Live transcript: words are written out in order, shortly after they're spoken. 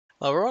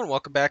Hello everyone,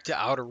 welcome back to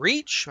Outer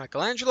Reach.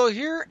 Michelangelo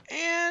here,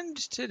 and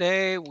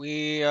today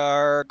we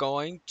are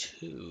going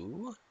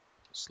to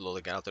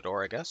slowly get out the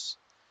door, I guess.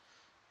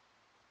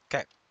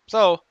 Okay,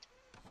 so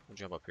I'll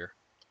jump up here.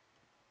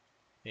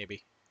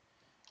 Maybe.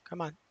 Come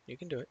on, you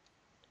can do it.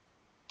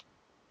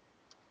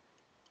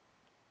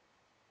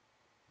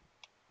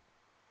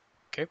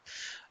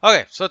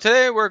 Okay, so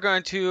today we're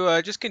going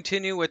to just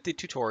continue with the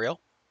tutorial.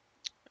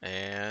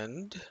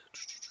 And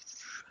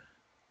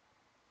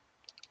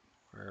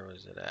where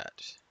was it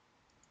at?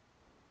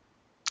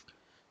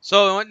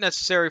 So we want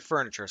necessary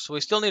furniture. So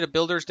we still need a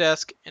builder's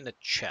desk and a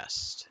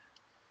chest.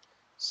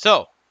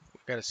 So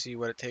we've got to see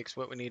what it takes,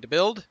 what we need to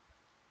build.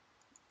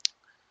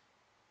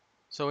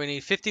 So we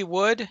need 50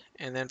 wood,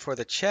 and then for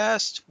the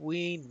chest,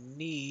 we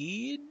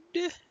need...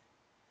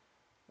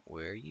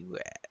 Where are you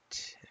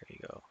at? There you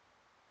go.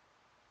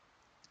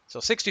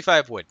 So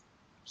 65 wood.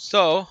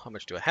 So, how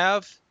much do I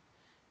have?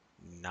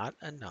 Not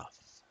enough.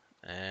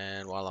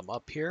 And while I'm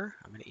up here,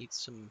 I'm going to eat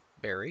some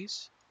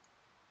berries.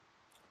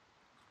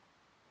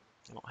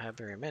 I don't have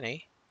very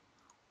many.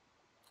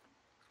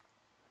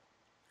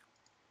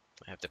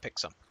 I have to pick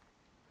some.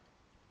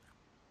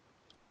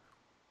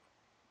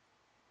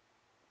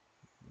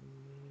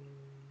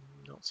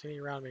 Don't see any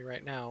around me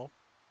right now.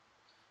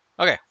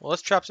 Okay, well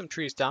let's chop some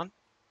trees down.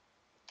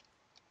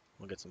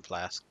 We'll get some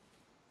flask.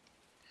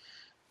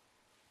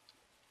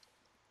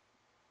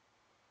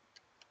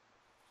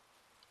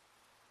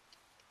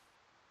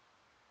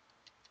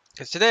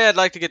 Because today I'd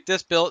like to get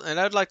this built, and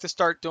I'd like to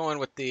start doing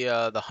with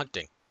the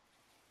hunting.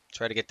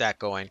 Try to get that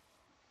going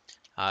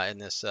in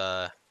this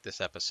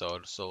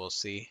episode. So we'll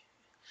see.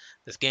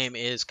 This game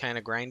is kind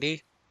of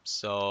grindy,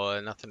 so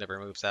nothing ever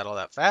moves out all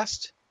that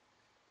fast.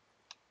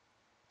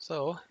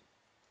 So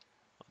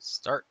let's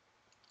start.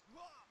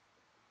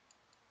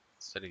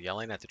 Instead of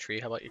yelling at the tree,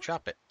 how about you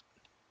chop it?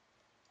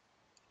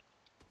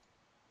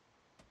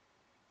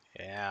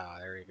 Yeah,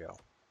 there you go.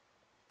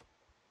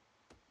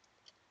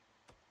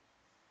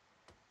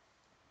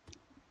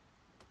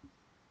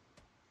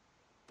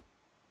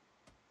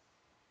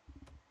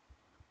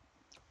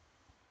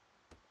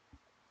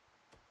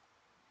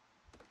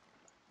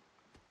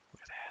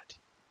 Look at that.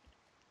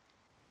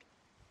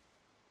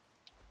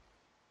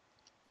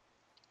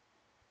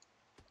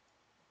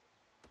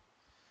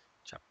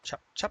 Chop,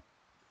 chop, chop.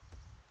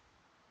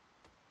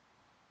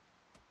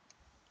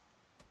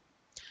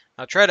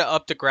 I'll try to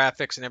up the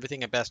graphics and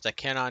everything as best I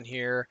can on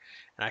here.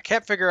 And I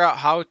can't figure out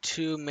how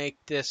to make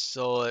this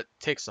so it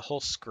takes the whole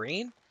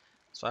screen.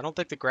 So I don't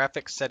think the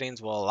graphics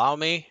settings will allow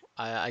me.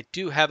 I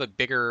do have a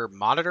bigger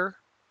monitor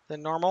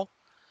than normal,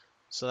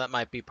 so that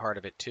might be part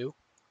of it too.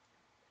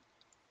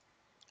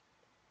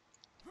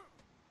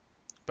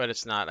 But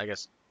it's not, I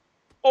guess,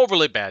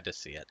 overly bad to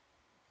see it.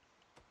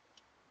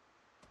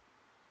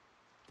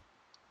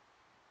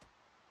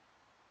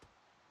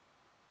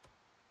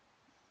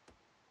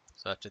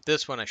 So after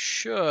this one, I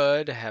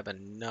should have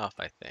enough,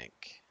 I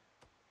think.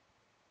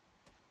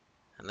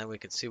 And then we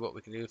can see what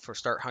we can do for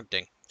start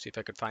hunting. See if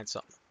I could find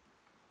something.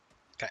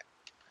 Okay.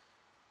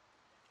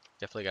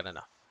 Definitely got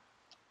enough.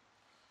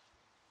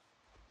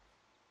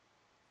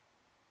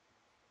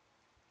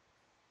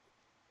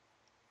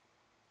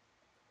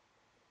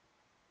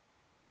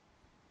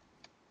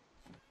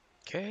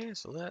 Okay,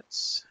 so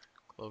let's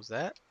close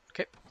that.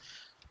 Okay.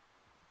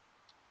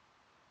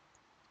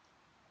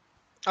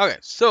 Okay,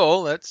 so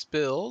let's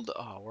build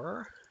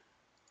our...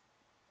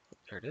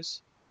 There it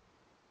is.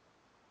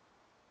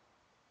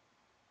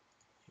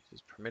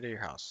 Use permit of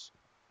your house.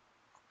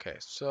 Okay,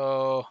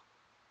 so...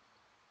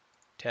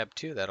 Tab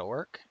 2, that'll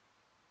work.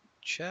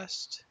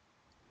 Chest.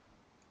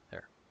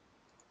 There.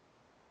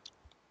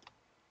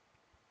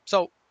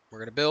 So, we're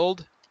going to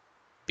build.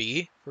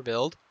 B for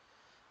build.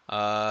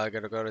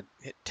 Gotta go to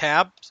hit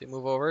tab, so you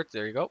move over.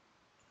 There you go.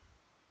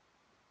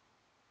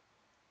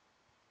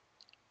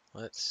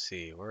 Let's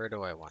see, where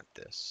do I want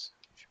this?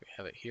 Should we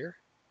have it here?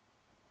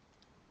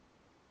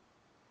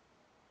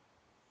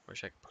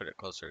 Wish I could put it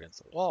closer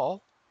against the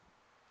wall.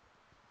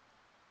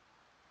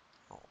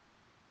 Oh.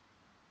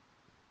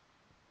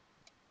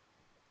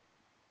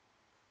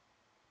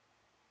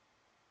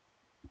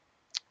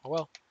 Oh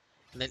well.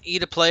 And then E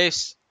to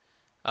place.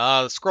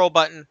 The scroll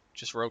button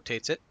just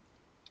rotates it.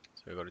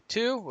 So we go to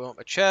 2. We want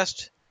a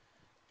chest.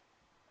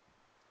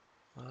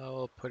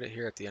 I'll put it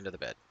here at the end of the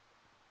bed.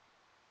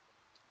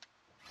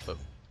 Boom.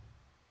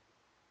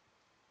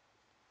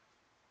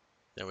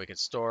 Then we can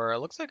store, it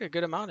looks like a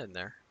good amount in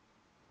there.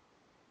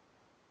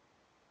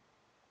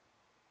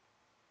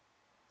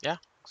 Yeah,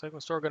 looks like we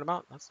can store a good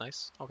amount. That's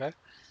nice. Okay.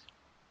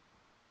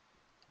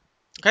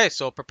 Okay,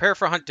 so prepare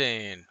for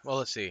hunting. Well,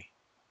 let's see.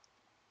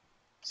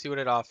 See what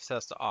it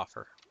has to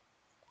offer.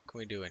 What can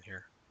we do in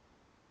here?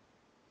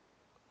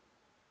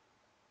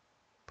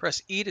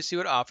 Press E to see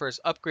what it offers.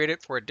 Upgrade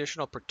it for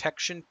additional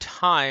protection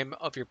time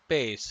of your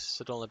base,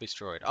 so don't let it be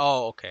destroyed.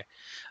 Oh, okay.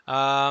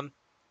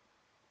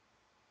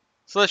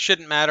 So this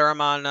shouldn't matter. I'm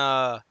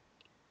on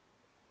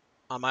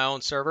my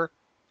own server,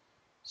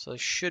 so this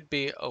should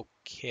be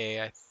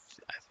okay.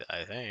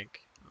 I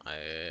think.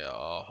 I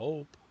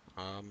hope.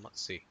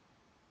 Let's see.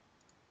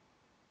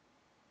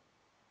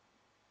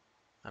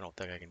 I don't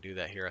think I can do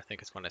that here. I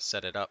think it's when I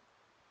set it up.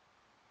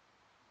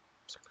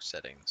 Server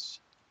settings.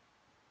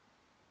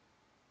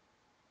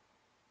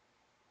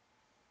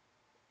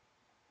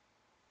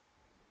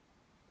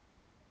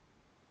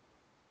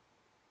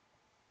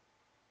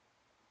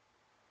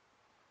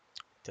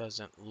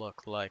 Doesn't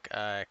look like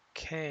I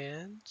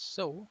can,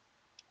 so.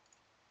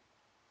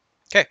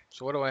 Okay,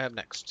 so what do I have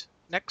next?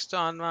 Next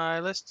on my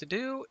list to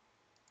do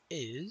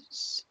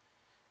is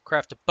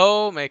craft a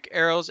bow, make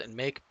arrows, and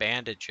make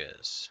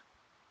bandages.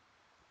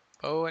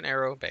 Bow and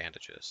arrow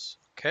bandages.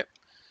 Okay.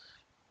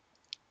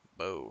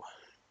 Bow.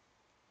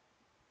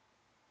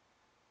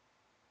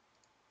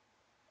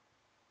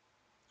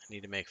 I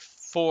need to make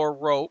 4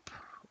 rope,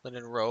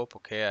 linen rope.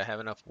 Okay, I have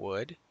enough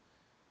wood.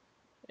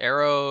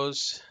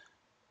 Arrows.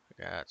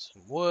 I got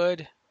some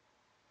wood.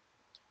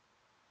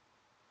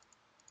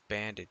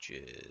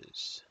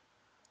 Bandages.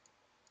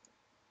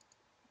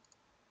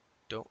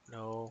 Don't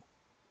know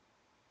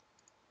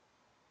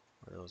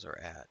where those are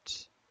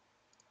at.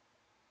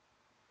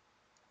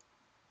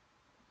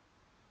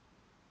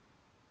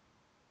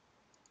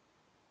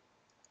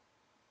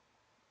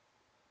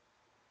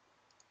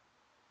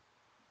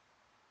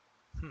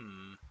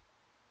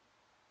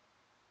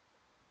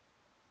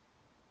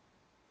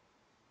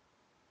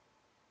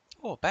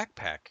 Oh, a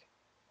backpack.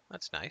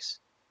 That's nice.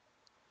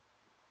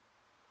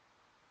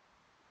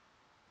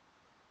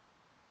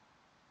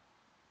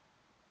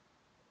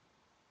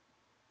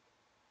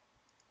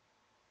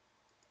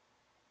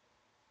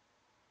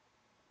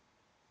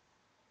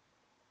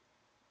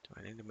 Do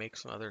I need to make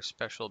some other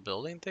special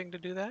building thing to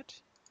do that?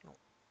 I don't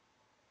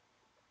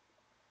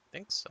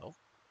think so.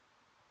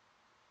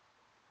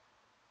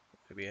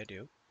 Maybe I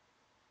do.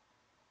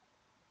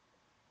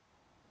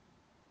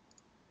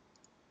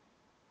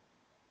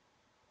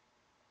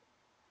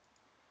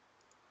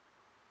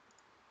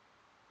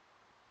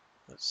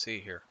 Let's see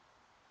here.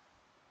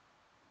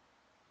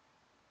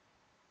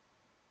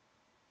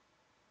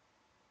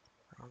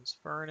 Bronze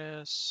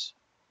furnace.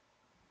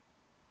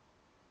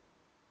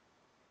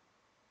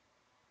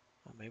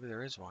 Oh, maybe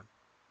there is one.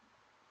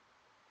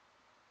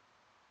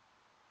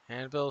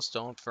 Anvil,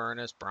 stone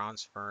furnace,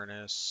 bronze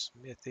furnace,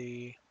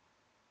 smithy.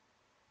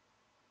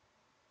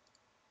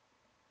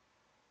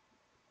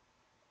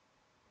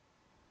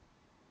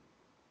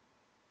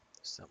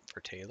 Something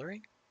for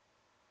tailoring?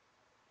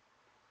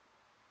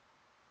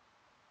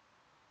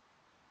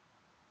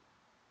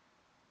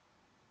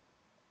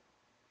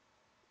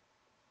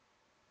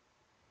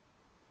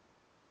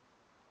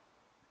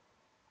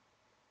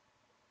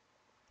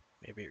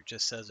 Maybe it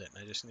just says it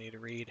and I just need to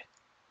read.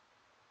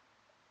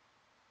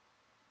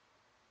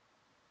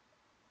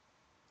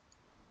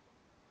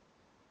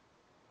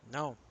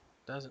 No,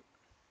 doesn't.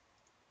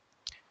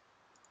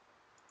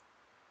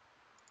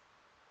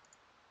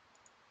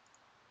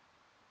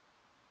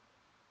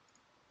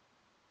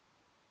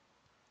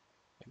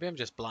 Maybe I'm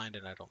just blind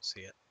and I don't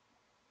see it.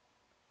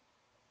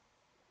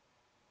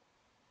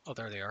 Oh,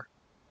 there they are.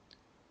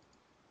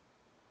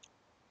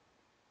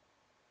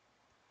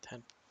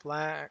 10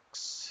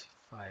 flax,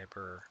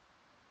 fiber.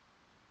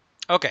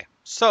 Okay,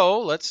 so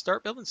let's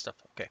start building stuff.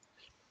 Okay.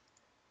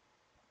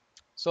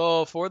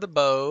 So for the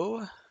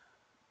bow,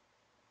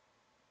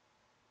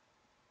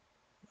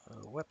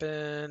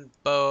 weapon,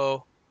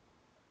 bow,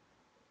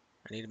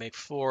 I need to make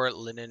 4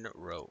 linen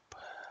rope.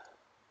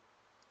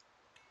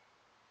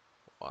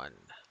 1.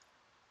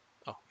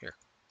 Oh, here.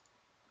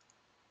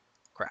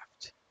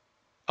 Craft.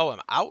 Oh,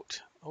 I'm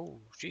out? Oh,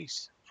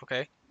 jeez.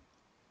 Okay.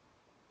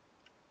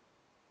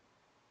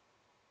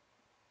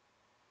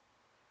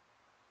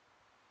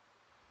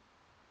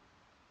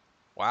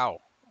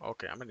 Wow.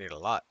 Okay, I'm gonna need a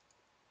lot.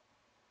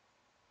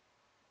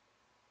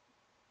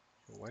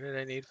 What did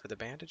I need for the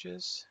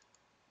bandages?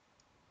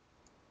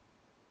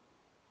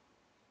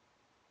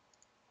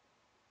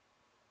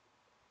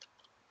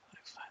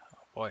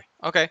 Oh boy.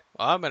 Okay.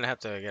 Well, I'm gonna have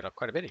to get up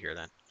quite a bit here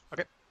then.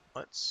 Okay.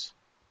 Let's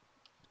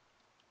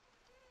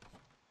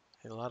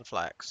hit a lot of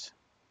flax.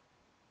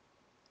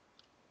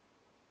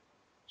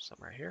 Some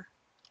right here.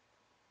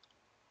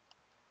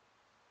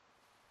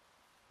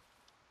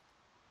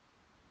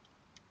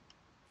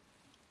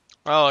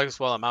 Well, I guess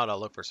while I'm out, I'll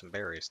look for some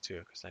berries too,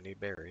 because I need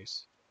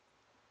berries.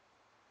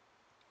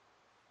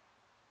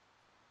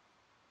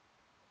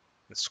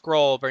 The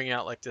scroll will bring you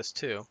out like this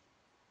too.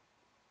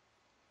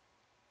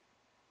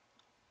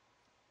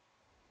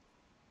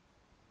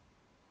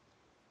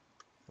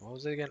 What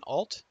was it again?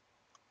 Alt?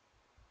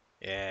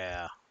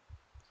 Yeah.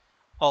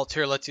 Alt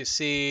here lets you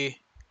see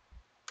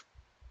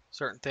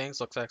certain things.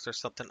 Looks like there's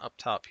something up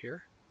top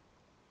here.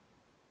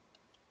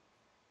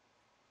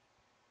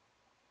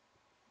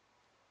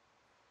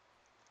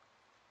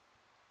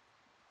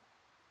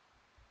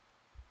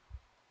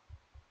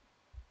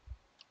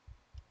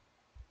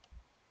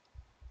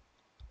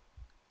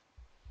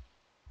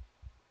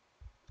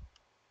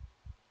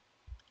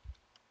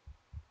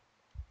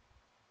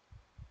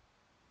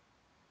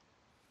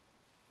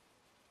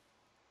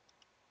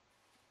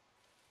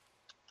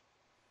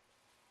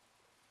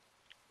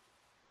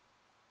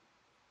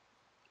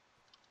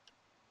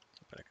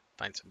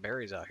 Find some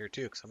berries out here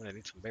too, because I'm gonna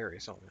need some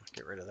berries, so I'm gonna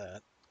get rid of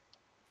that.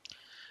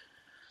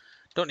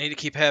 Don't need to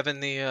keep having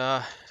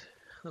the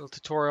little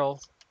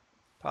tutorial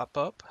pop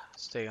up.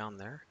 Stay on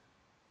there.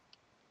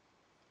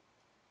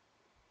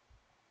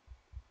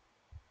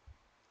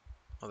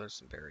 Oh, there's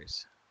some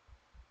berries.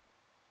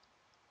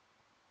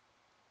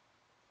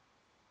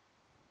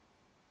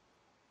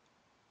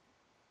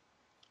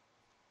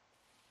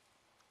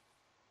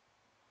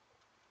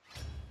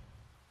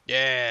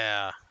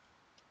 Yeah.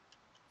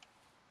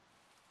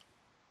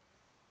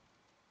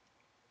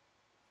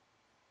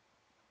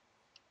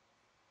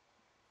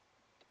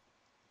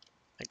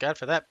 Thank God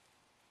for that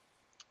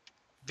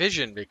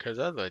vision, because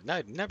otherwise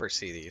I'd never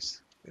see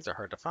these. These are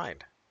hard to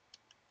find.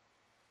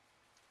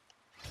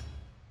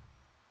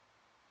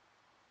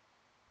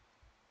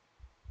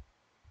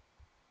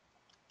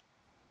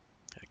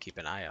 Gotta keep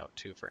an eye out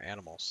too for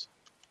animals.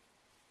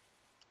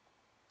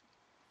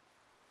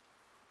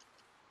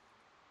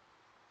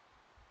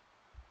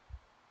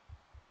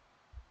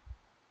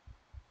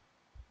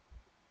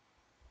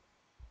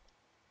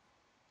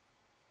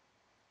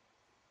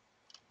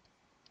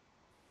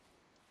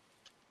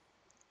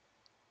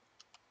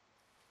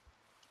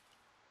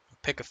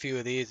 Pick a few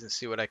of these and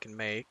see what I can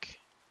make.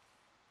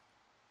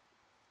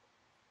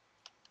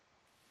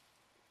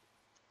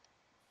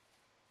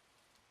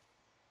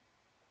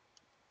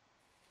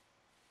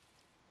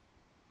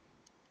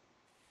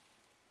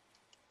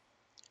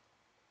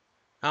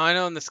 Now I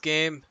know in this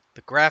game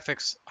the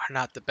graphics are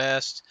not the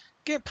best.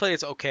 Gameplay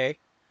is okay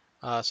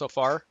so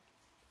far.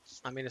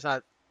 I mean, it's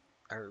not.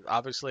 There are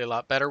obviously a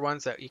lot better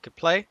ones that you could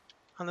play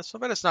on this one,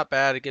 but it's not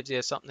bad. It gives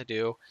you something to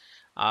do.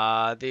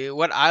 The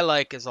what I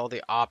like is all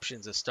the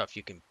options of stuff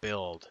you can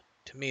build.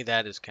 To me,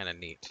 that is kind of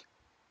neat.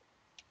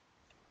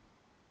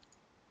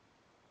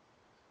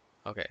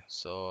 Okay,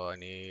 so I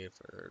need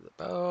for the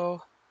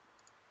bow.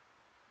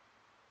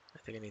 I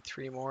think I need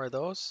 3 more of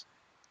those.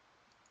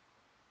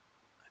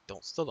 I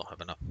still don't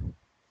have enough.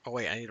 Oh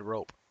wait, I need a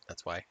rope.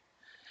 That's why.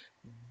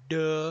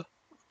 Duh.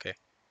 Okay.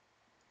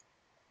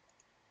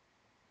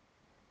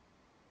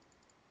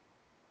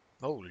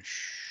 Holy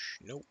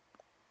nope.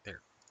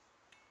 There.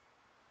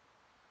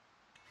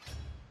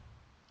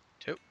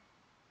 2,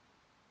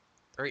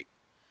 3.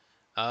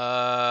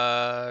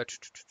 Uh.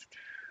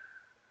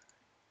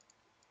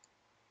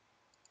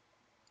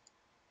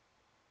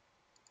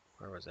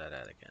 Where was that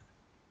at again?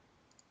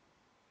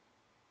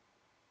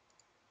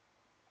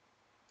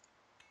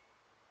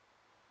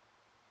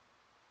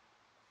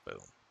 Boom.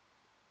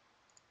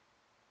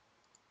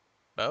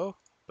 Bow.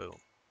 Boom.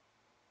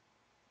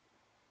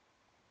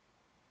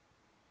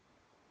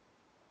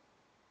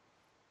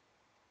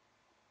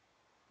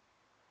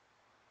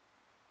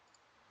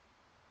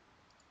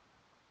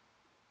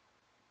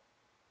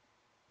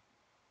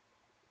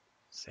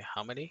 Say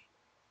how many?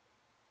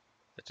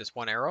 That's just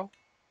 1 arrow?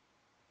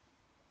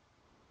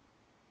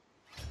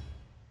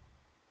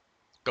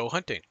 Go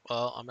hunting.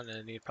 Well, I'm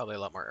gonna need probably a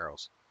lot more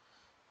arrows.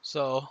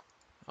 So,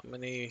 how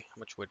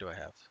much wood do I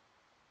have?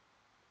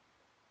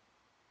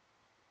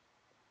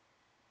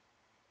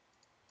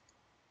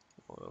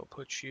 We'll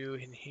put you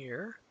in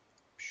here.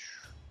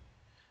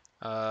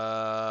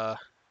 Uh,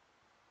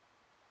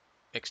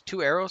 makes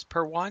 2 arrows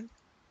per one.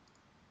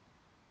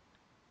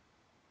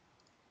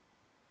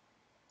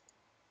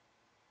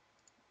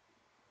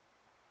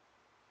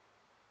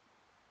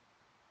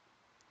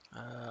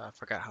 I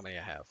forgot how many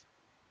I have.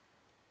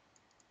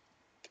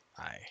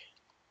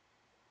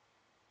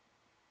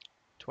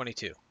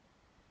 22.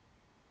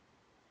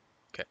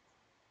 Okay.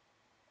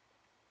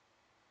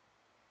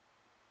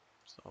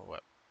 So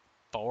what?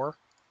 4?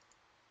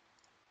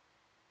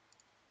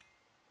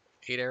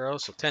 8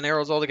 arrows. So 10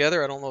 arrows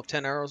altogether. I don't know if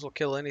 10 arrows will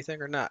kill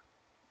anything or not.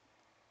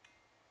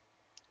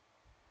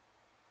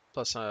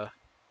 Plus,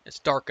 it's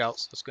dark out,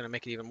 so it's going to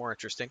make it even more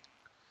interesting.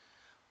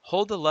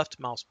 Hold the left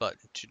mouse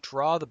button to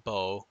draw the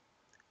bow,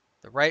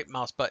 the right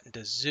mouse button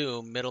to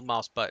zoom, middle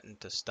mouse button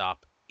to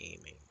stop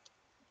aiming.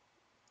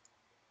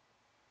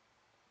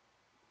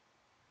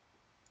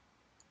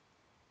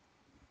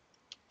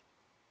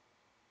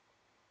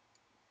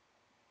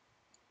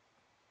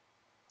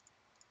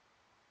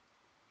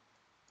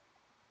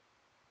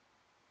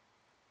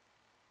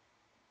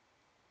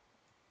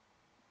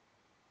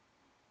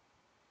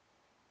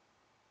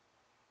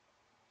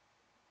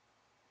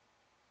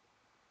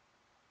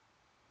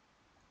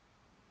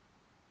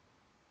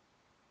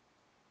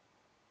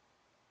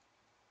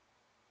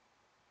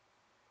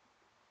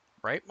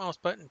 Right mouse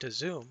button to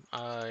zoom.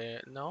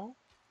 No,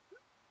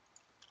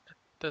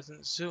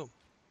 doesn't zoom.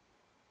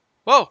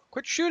 Whoa,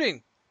 quit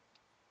shooting.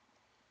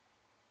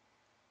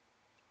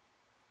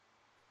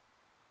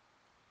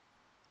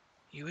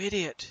 You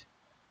idiot.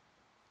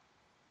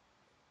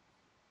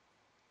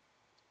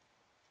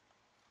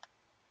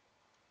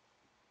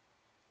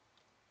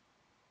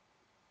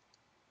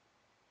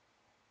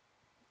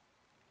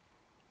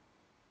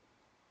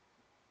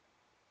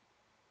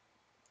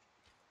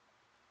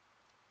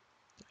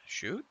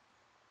 Shoot?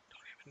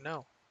 Don't even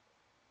know.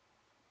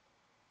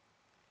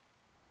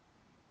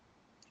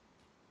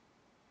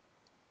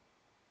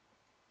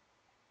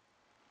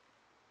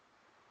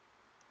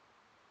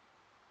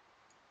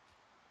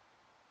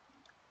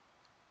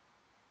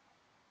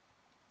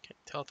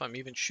 tell if I'm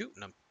even shooting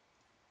them.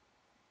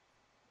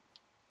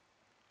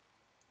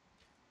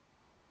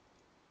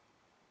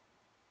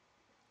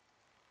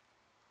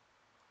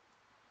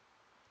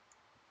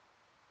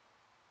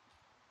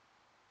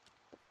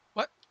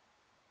 What?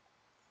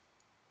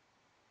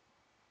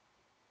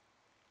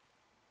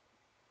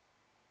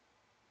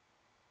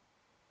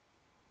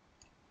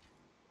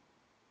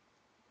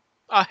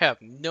 I have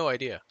no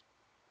idea.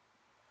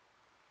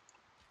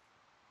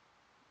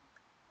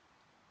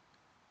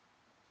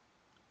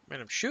 I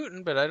mean, I'm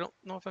shooting, but I don't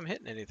know if I'm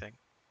hitting anything. Do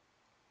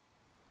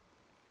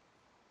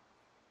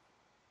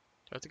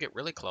I have to get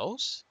really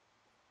close?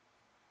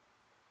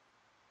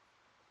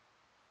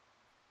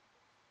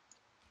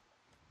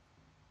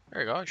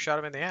 There you go. I shot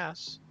him in the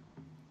ass.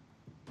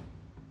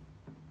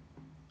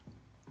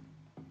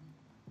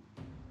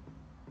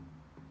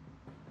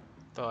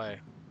 Though I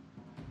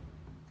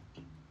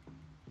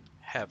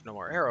have no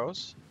more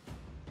arrows.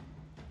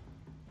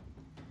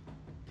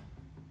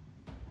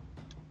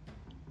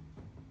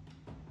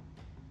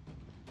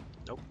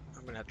 Nope.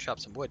 I'm gonna have to chop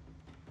some wood.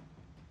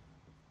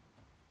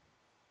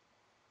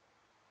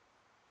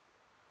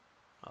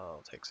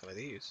 I'll take some of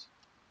these.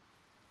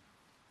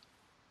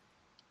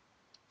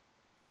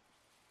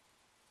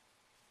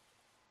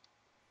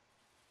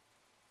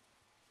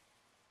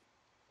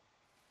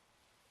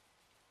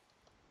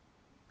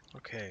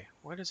 Okay,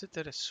 what is it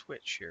that I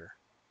switch here?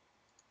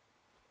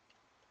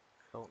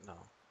 I don't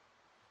know.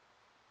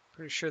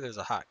 Pretty sure there's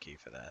a hotkey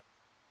for that.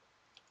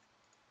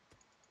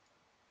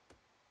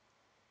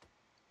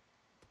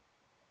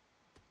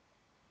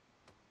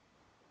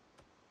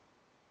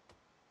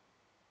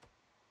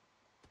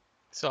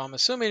 So I'm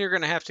assuming you're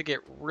going to have to get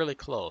really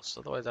close,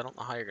 otherwise I don't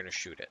know how you're going to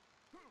shoot it.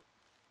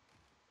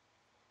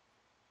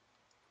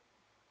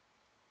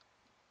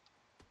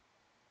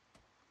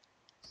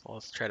 So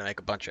let's try to make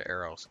a bunch of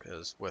arrows,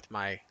 because with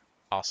my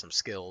awesome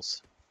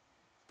skills,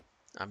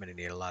 I'm going to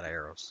need a lot of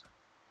arrows.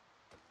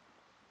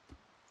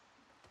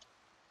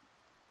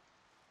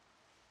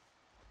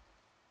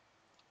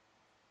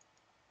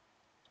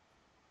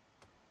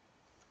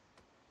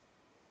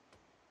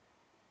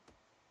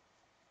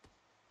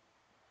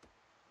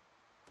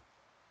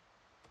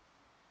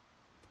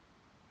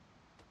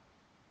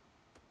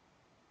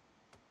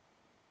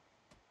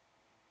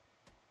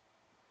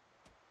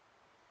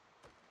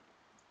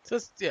 So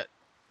yeah,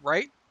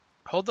 right,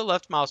 hold the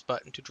left mouse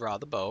button to draw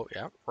the bow.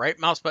 Yeah, right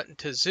mouse button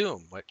to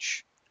zoom,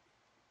 which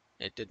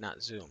it did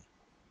not zoom.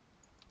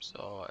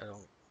 So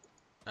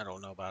I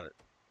don't know about it.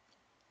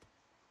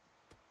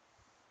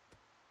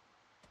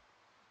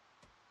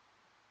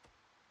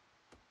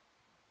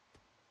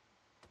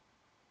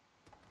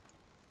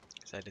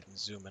 Because I didn't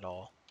zoom at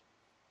all.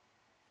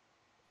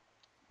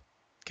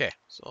 Okay,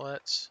 so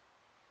let's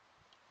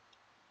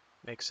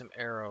make some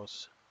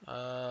arrows.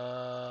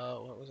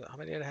 What was it? How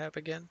many did I have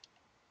again?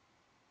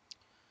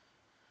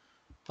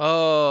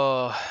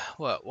 Oh,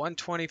 what?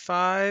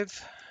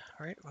 125,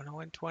 right?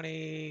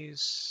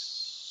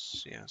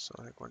 120s. Yeah, so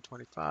I think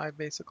 125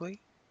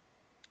 basically.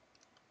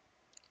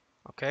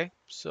 Okay,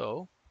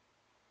 so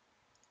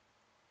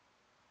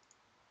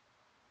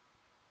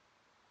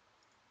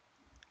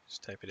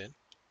just type it in.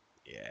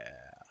 Yeah.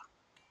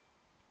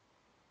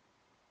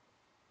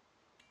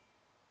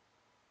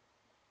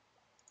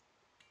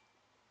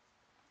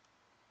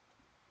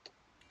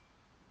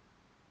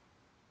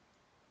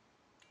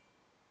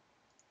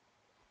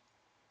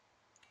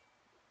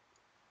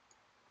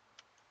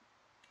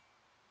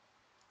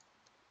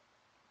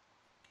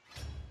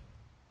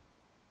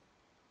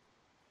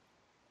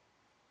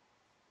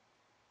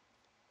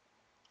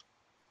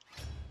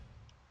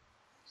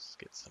 Let's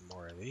get some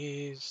more of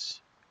these.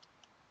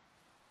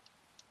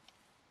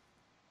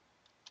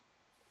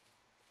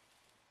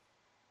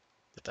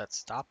 Did that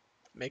stop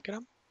making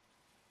them?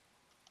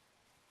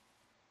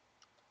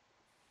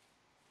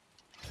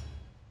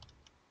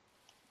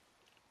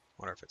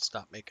 Wonder if it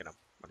stopped making them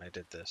when I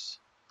did this.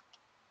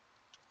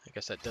 I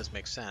guess that does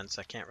make sense.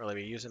 I can't really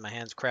be using my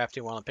hands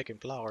crafting while I'm picking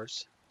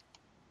flowers.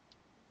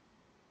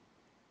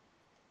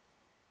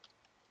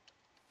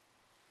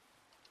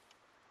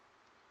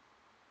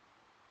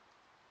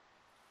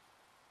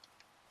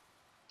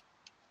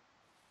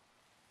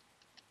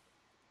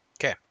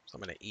 Okay, so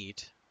I'm gonna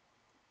eat.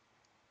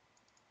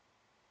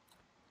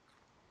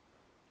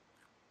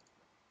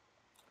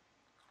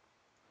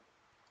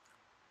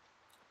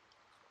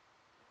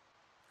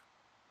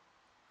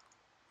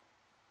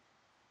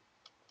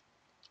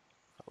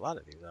 A lot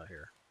of these out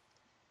here.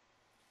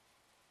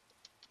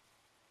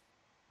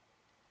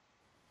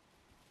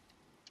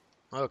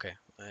 Okay,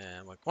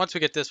 and once we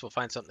get this, we'll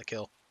find something to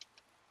kill.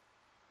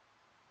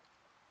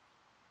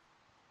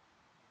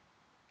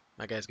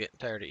 My guy's getting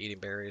tired of eating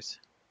berries.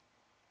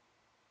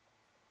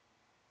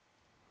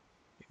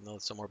 Even though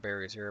there's some more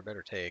berries here, I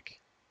better take.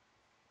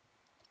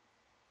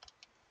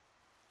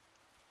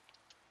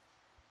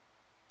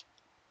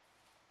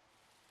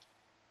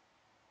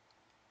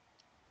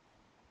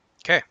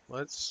 Okay,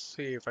 let's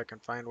see if I can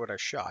find what I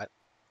shot.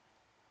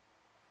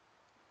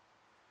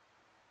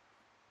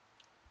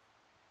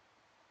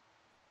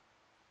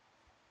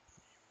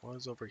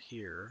 was over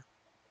here.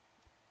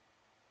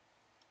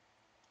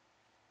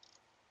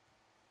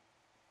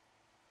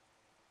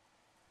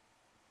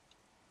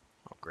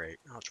 Oh, great.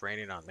 Now it's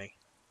raining on me.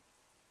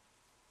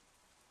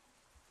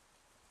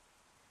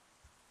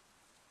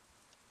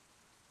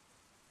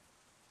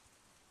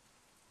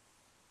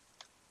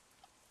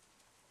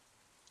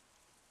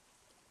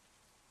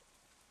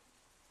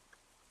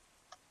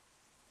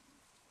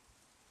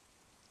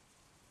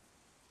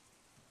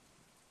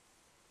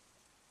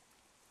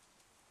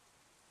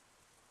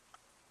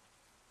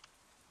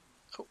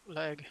 Oh,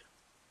 lag.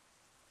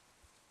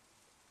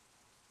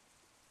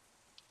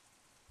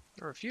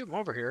 There are a few of them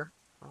over here.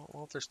 I don't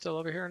know if they're still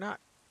over here or not.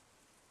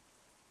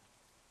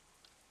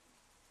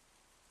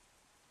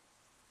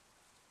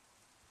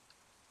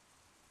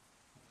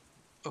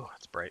 Oh,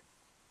 it's bright.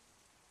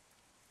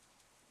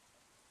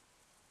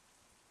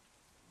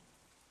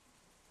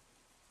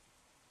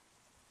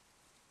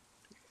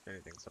 If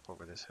anything's up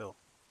over this hill.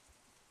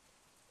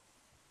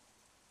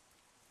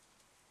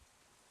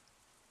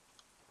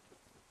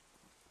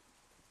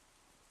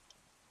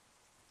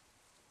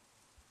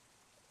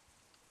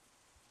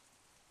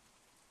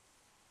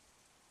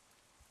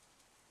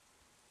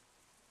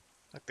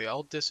 Like they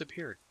all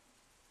disappeared.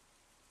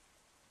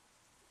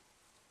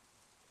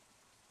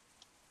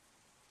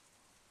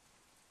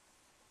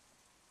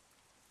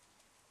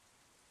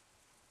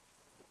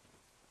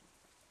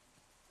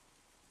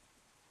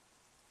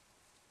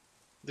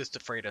 Just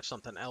afraid of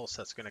something else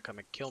that's going to come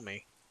and kill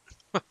me.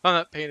 I'm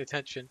not paying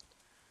attention.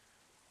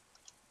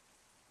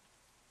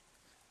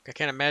 I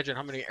can't imagine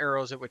how many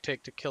arrows it would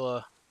take to kill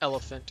a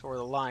elephant or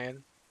the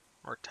lion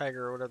or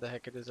tiger or whatever the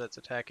heck it is that's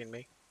attacking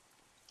me.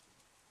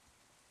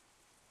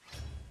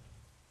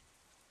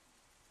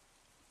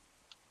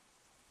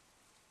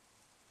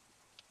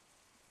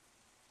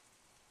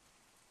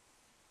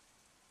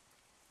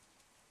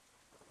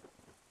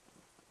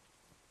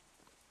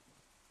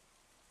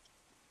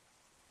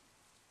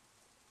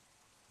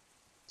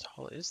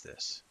 How tall is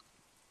this?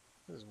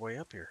 This is way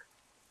up here.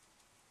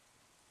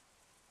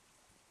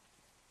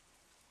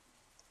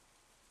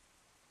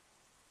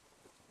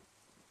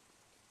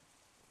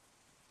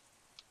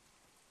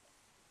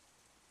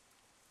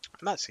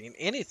 I'm not seeing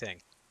anything.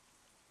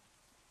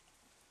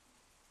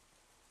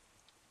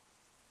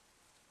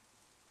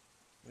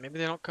 Maybe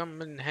they don't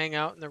come and hang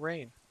out in the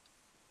rain.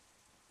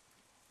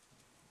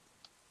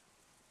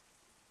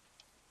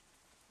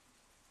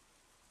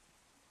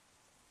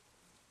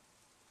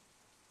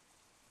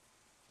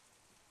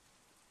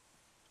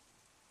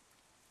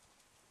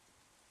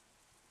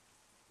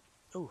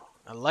 Ooh,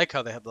 I like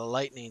how they have the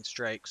lightning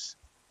strikes.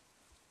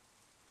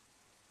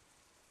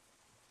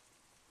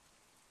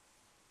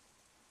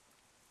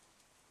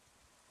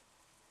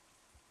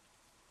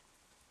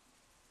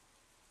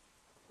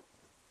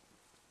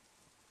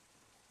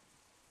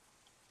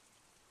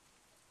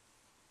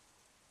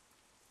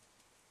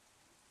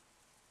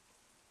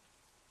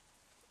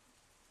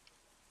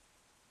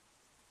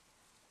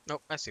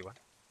 Nope, I see one.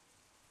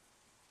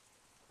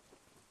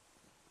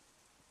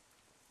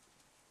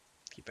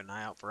 Keep an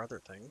eye out for other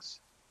things.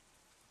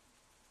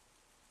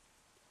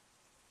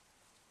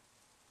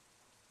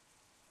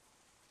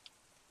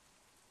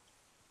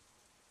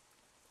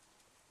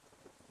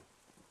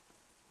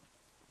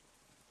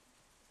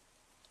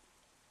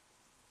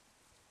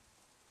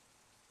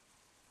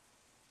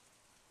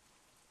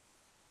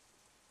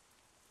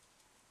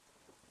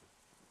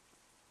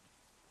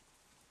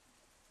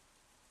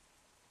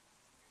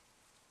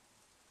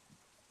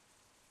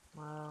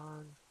 Come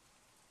on.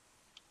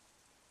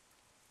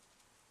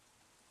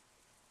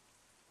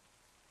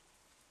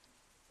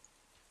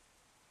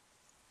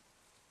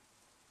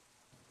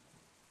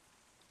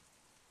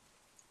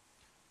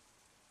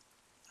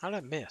 How did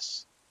I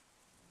miss?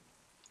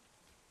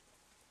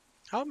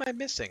 How am I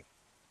missing?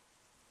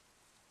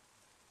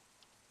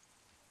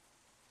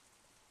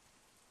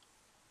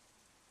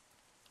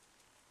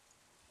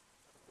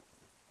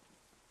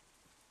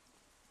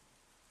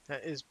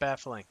 That is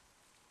baffling.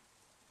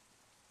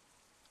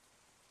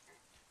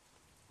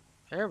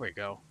 There we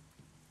go.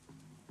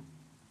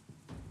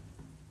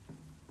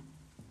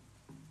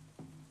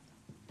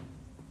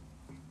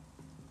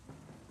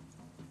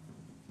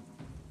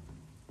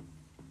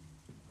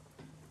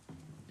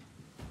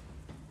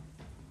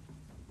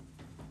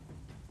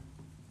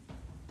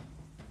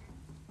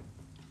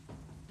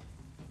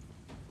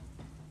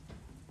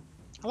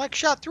 I like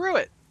shot through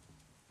it.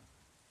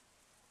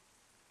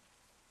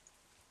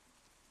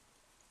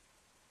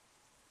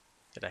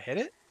 Did I hit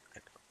it?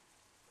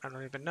 I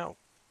don't even know.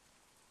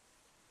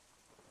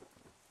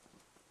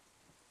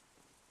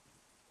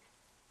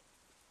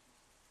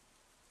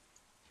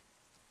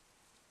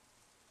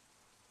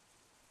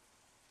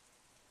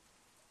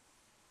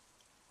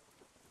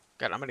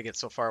 God, I'm gonna get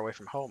so far away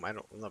from home,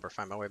 I'll never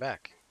find my way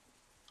back.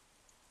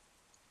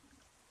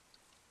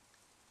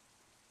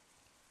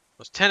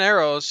 Those 10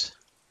 arrows,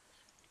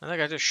 I think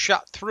I just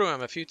shot through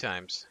them a few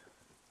times.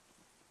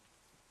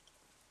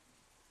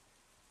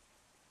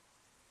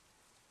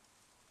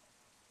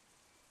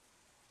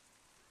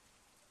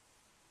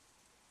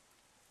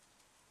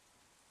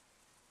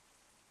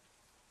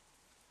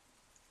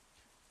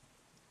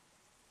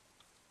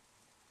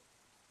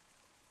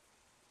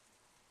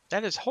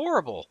 That is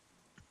horrible.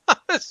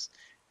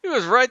 He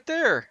was right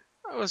there.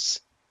 I was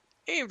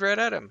aimed right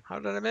at him. How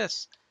did I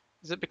miss?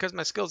 Is it because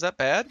my skill's that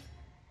bad?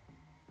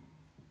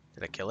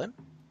 Did I kill him?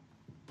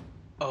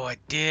 Oh, I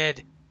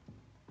did.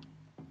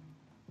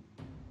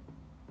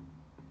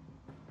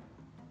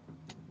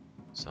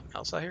 Something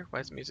else out here? Why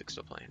is the music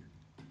still playing?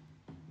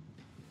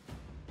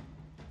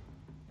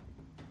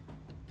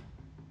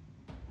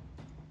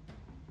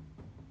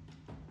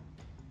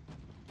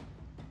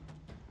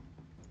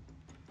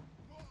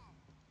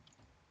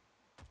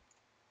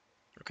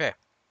 Okay.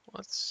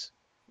 Let's...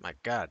 My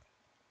God.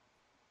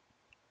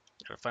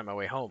 Gotta find my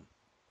way home.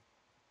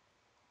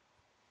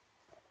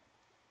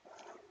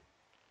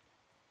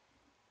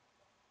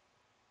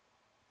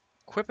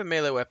 Equip a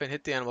melee weapon,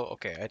 hit the animal.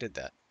 Okay, I did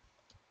that.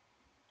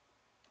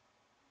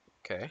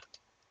 Okay.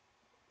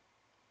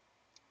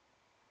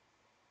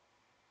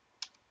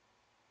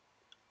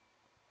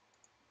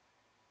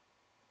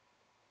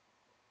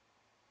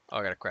 Oh,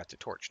 I gotta craft a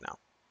torch now.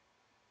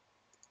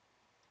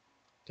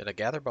 Did I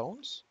gather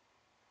bones?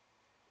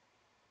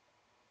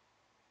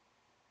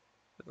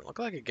 Doesn't look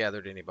like I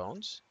gathered any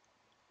bones.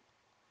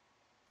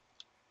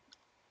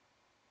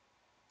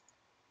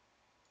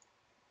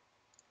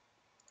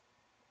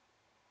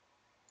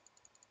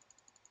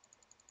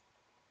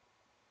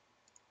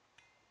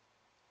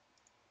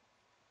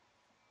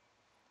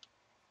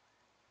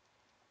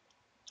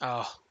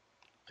 Oh,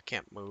 I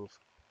can't move.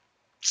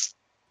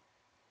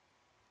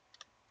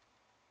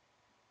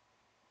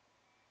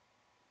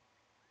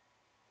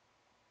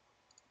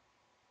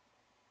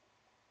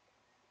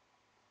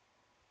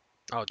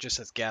 Oh, it just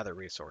says gather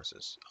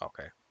resources.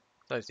 Okay.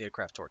 So I just need a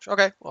craft torch.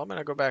 Okay, well, I'm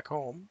gonna go back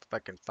home if I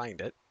can find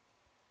it.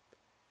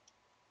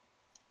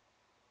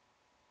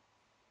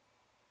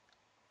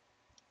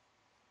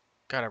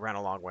 God, I ran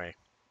a long way.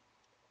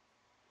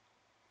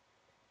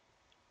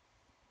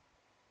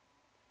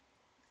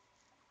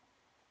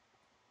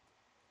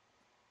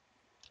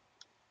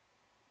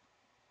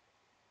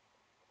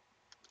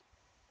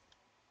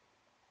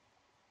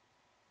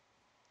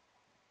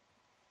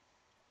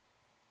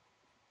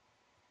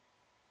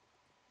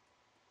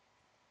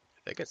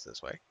 I think it's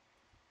this way.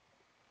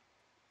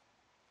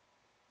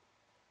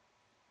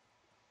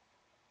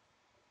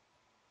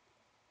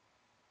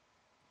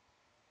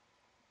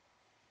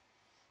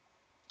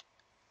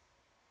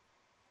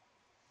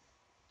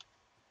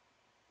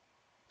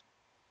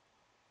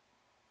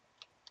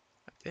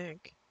 I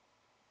think.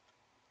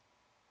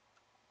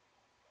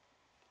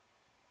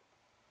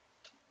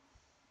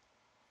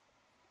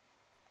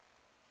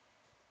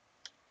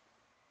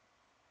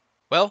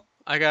 Well,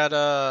 I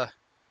got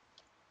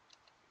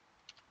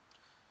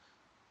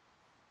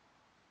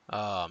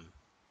um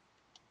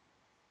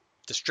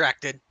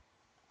distracted.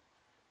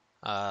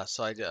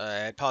 So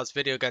I paused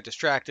video, got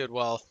distracted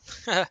while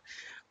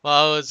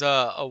while I was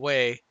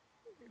away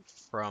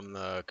from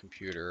the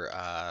computer.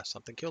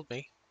 Something killed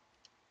me.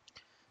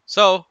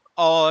 So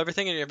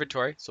everything in your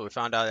inventory. So we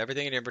found out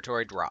everything in your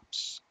inventory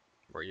drops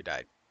where you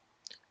died,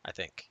 I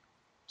think.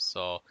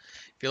 So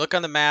if you look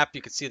on the map,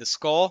 you can see the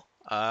skull.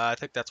 I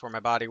think that's where my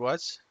body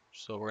was.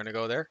 So we're gonna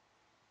go there.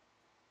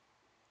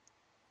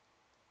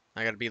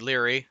 I gotta be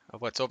leery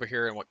of what's over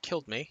here and what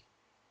killed me,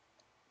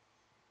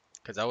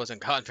 because I wasn't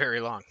gone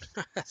very long.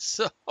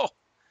 So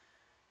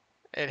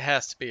it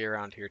has to be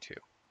around here too.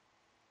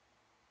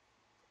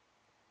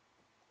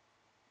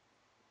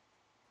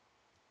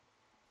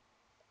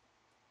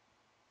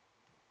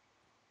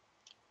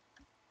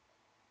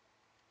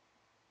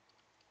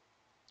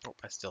 Oh,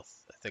 I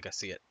think I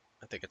see it.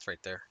 I think it's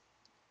right there.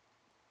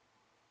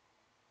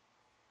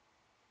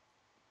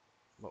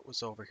 What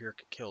was over here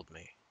killed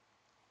me?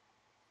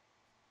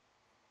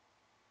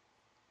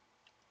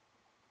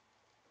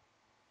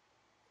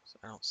 So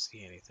I don't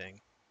see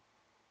anything.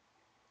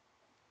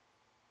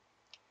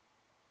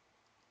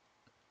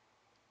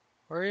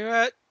 Where are you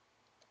at?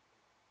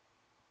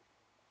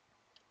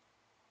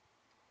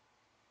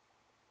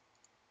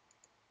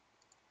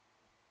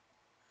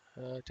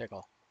 Take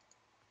all.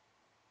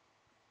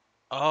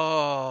 Oh,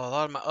 a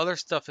lot of my other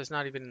stuff is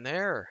not even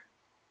there.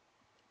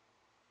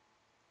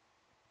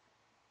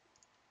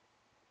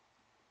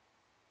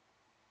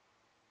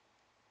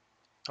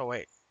 Oh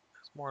wait,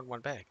 there's more in one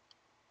bag.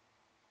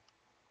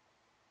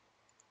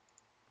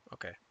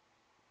 Okay.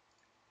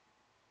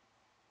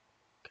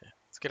 Okay,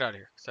 let's get out of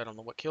here, because I don't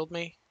know what killed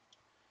me.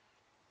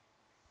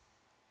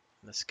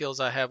 And the skills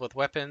I have with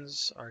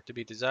weapons are to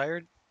be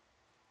desired.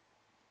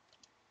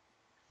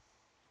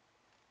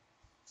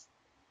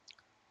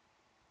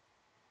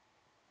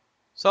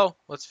 So,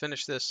 let's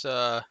finish this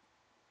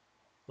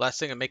last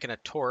thing of making a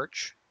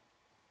torch.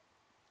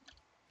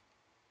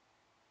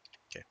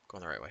 Okay,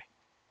 going the right way.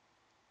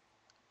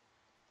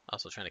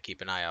 Also trying to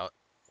keep an eye out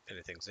if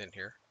anything's in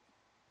here.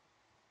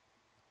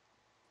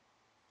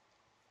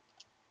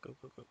 Go,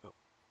 go, go, go.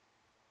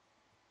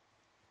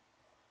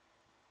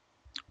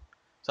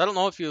 So I don't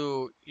know if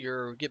you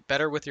get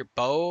better with your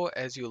bow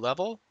as you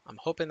level. I'm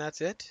hoping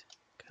that's it,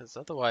 because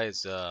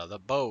otherwise the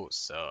bow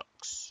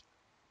sucks.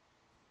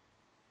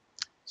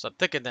 So I'm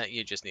thinking that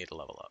you just need to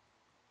level up.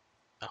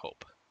 I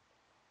hope.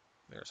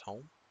 There's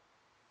home.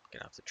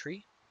 Get off the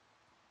tree.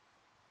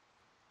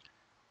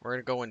 We're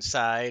gonna go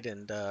inside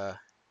and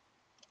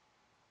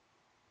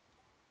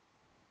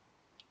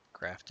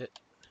craft it.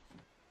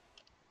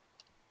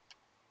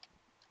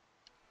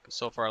 Because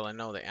so far I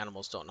know the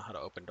animals don't know how to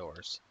open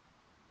doors.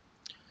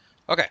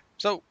 Okay,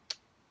 so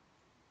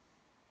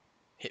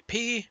hit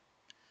P.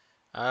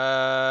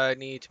 I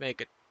need to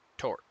make a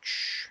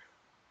torch.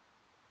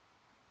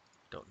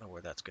 Don't know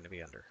where that's going to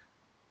be under.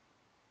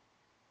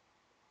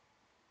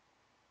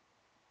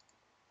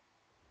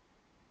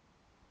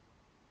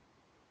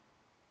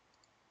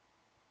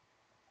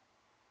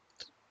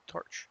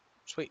 Torch.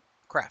 Sweet.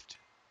 Craft.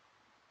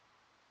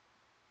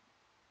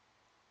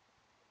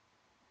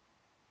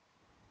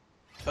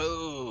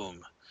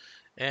 Boom.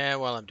 And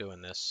while I'm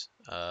doing this,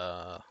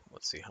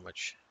 let's see how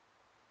much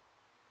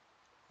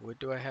wood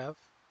do I have?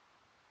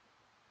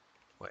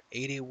 What,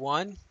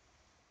 81?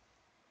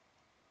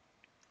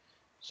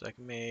 So I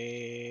can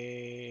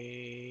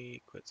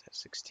make, what's that,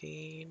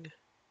 16?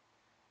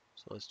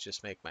 So let's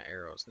just make my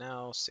arrows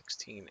now.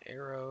 16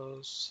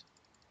 arrows.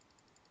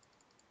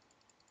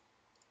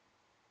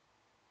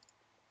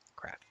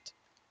 Craft.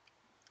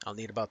 I'll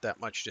need about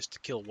that much just to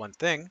kill one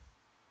thing.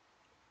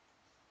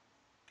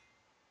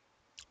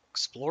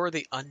 Explore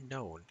the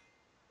unknown.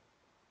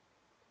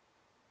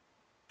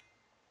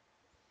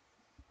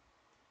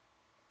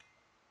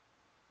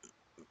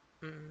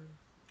 Hmm.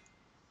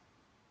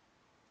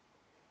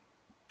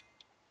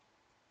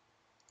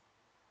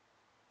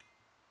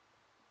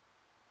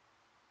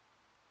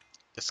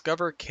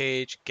 Discover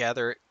cage,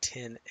 gather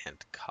tin and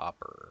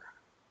copper.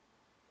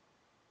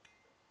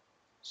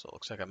 So it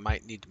looks like I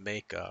might need to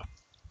make a...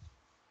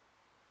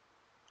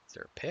 Is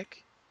there a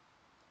pick?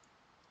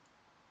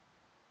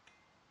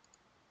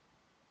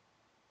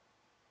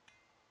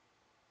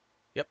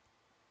 Yep.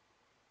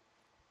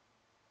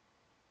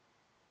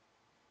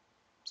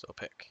 So a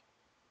pick.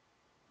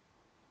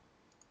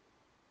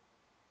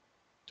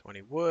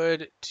 20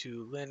 wood,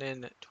 2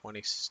 linen,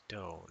 20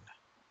 stone.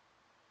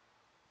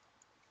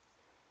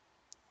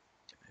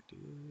 Can I do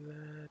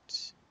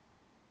that?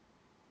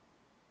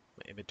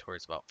 My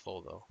inventory's about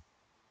full though.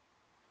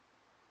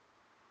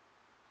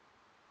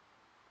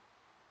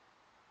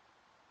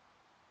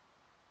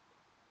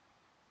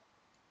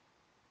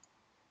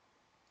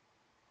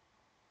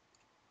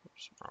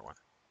 Oops, wrong one.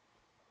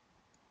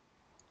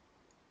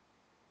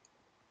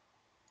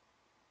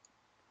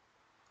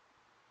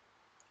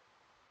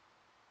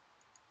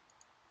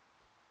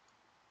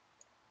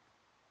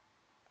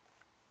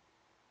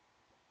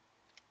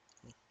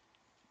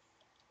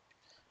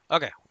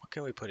 Okay, what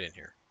can we put in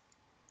here?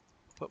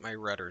 Put my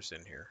rudders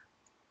in here.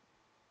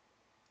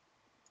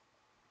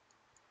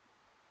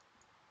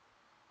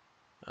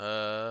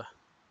 No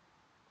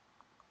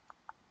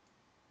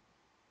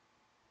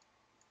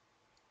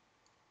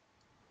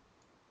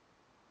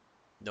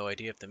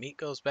idea if the meat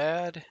goes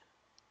bad.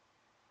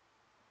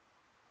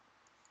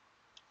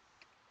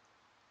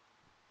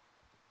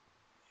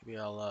 Maybe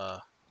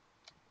I'll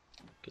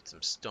get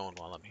some stone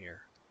while I'm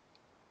here.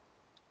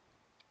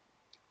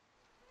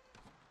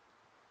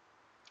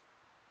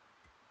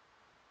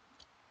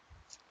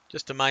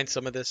 Just to mine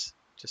some of this,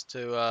 just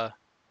to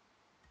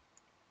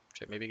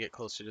maybe get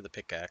closer to the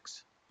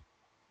pickaxe.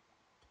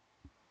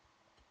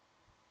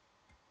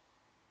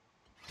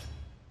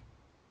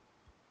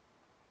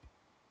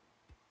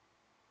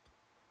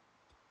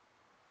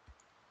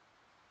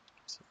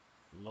 Some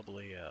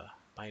lovely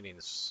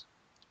mining's.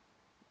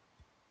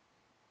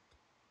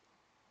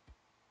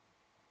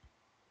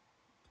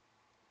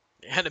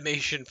 The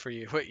animation for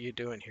you, what you're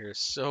doing here is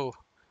so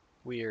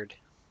weird.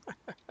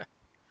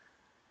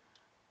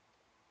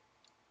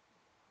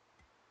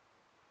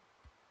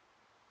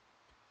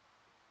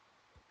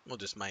 We'll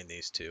just mine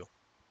these two.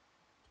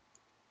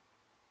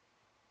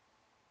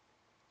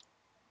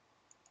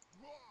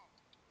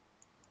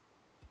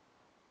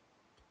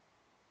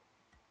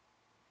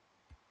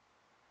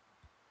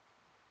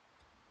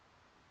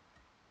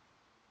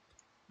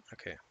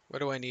 Okay, what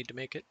do I need to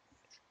make it?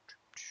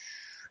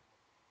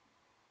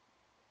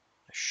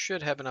 I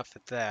should have enough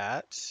of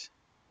that.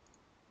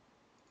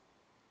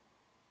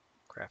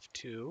 Craft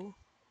 2.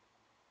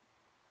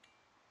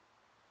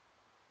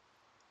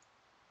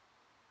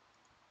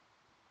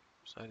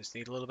 So I just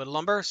need a little bit of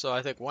lumber, so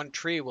I think 1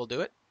 tree will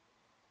do it.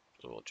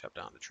 So we'll chop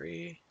down the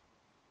tree.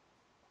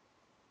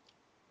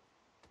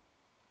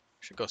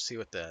 Should go see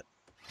what that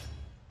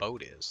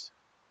boat is.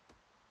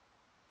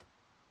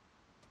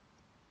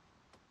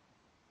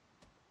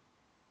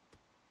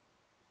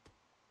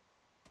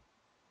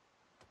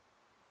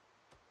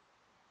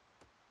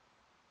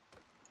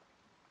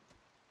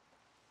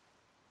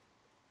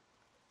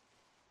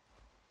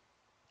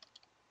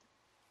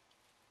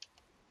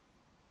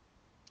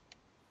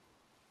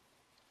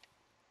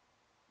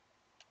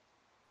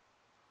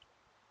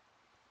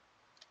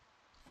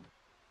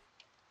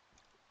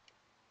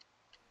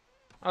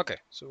 Okay,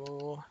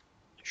 so I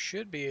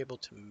should be able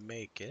to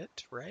make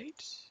it,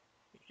 right?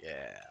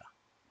 Yeah.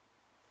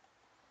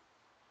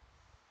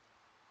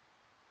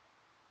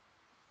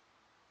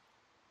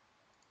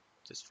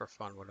 Just for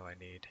fun, what do I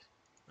need?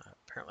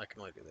 apparently I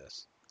can only do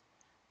this.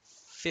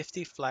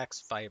 50 flax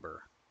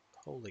fiber.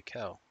 Holy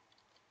cow.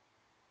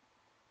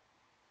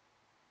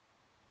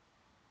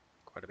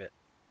 Quite a bit.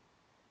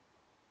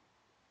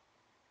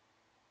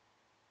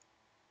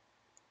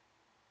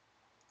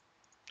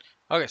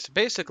 Okay, so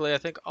basically I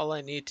think all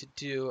I need to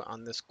do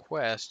on this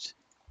quest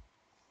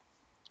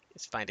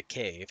is find a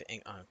cave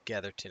and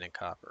gather tin and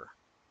copper.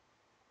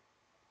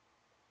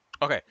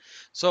 Okay,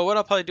 so what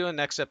I'll probably do in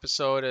the next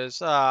episode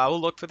is I will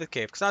look for the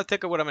cave, because I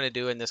think of what I'm going to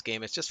do in this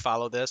game is just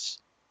follow this.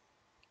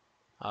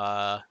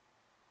 Yeah,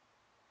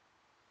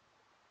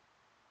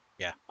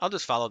 I'll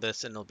just follow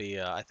this and it'll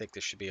be, I think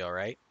this should be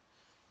alright.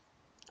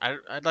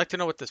 I'd like to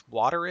know what this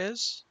water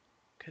is,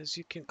 because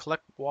you can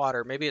collect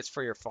water. Maybe it's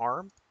for your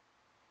farm.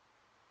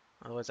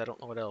 Otherwise, I don't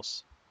know what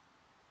else.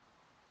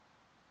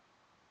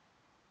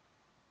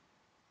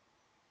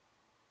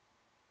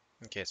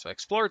 Okay, so I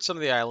explored some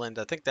of the island.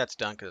 I think that's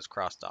done because it's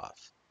crossed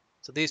off.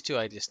 So these two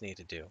I just need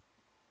to do.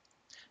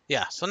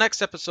 Yeah, so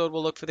next episode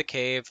we'll look for the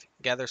cave,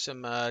 gather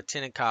some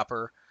tin and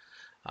copper.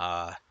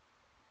 Uh,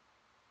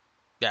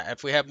 yeah,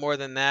 if we have more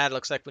than that, it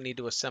looks like we need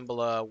to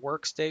assemble a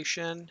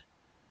workstation.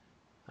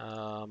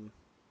 Um,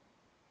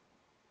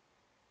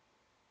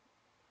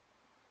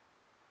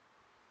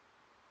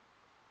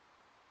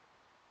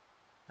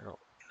 I don't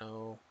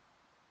know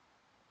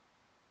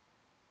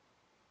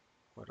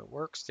what a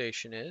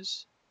workstation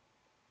is.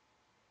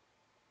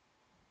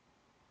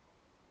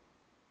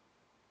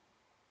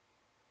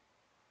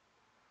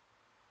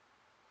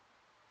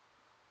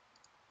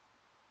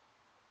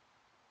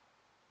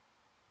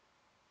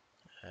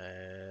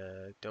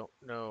 Don't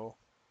know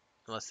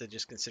unless they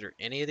just consider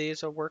any of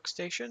these a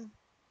workstation.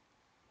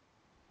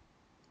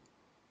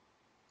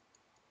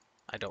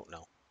 I don't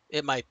know.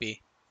 It might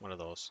be one of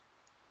those.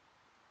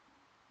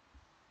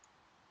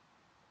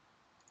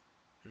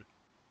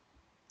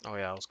 Oh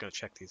yeah, I was gonna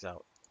check these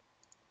out.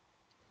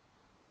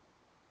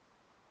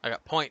 I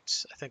got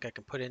points. I think I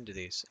can put into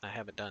these. I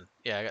haven't done.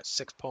 Yeah, I got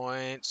 6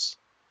 points.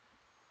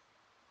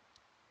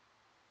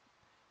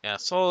 Yeah,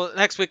 so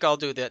next week I'll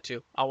do that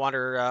too. I'll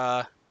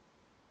wander.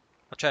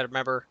 I'll try to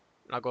remember.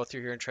 I'll go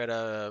through here and try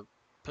to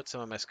put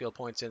some of my skill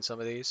points in some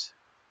of these.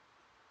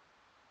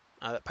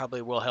 That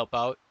probably will help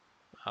out.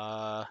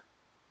 Uh,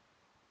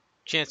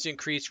 chance to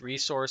increase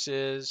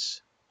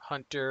resources.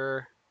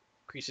 Hunter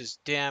increases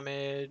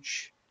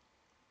damage.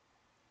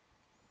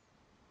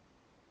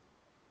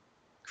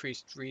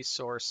 Increased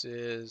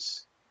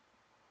resources.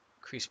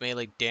 Increase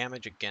melee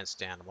damage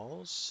against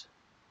animals.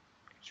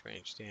 Increase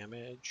range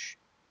damage.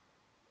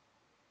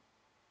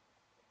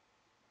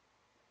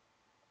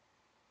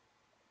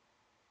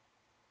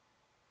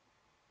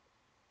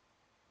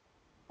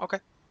 Okay.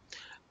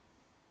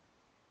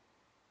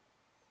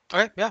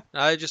 Okay, yeah.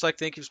 I'd just like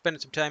to thank you for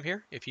spending some time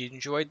here. If you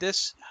enjoyed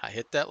this,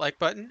 hit that like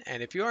button.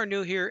 And if you are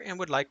new here and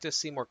would like to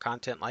see more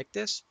content like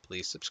this,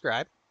 please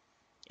subscribe.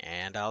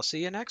 And I'll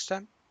see you next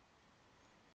time.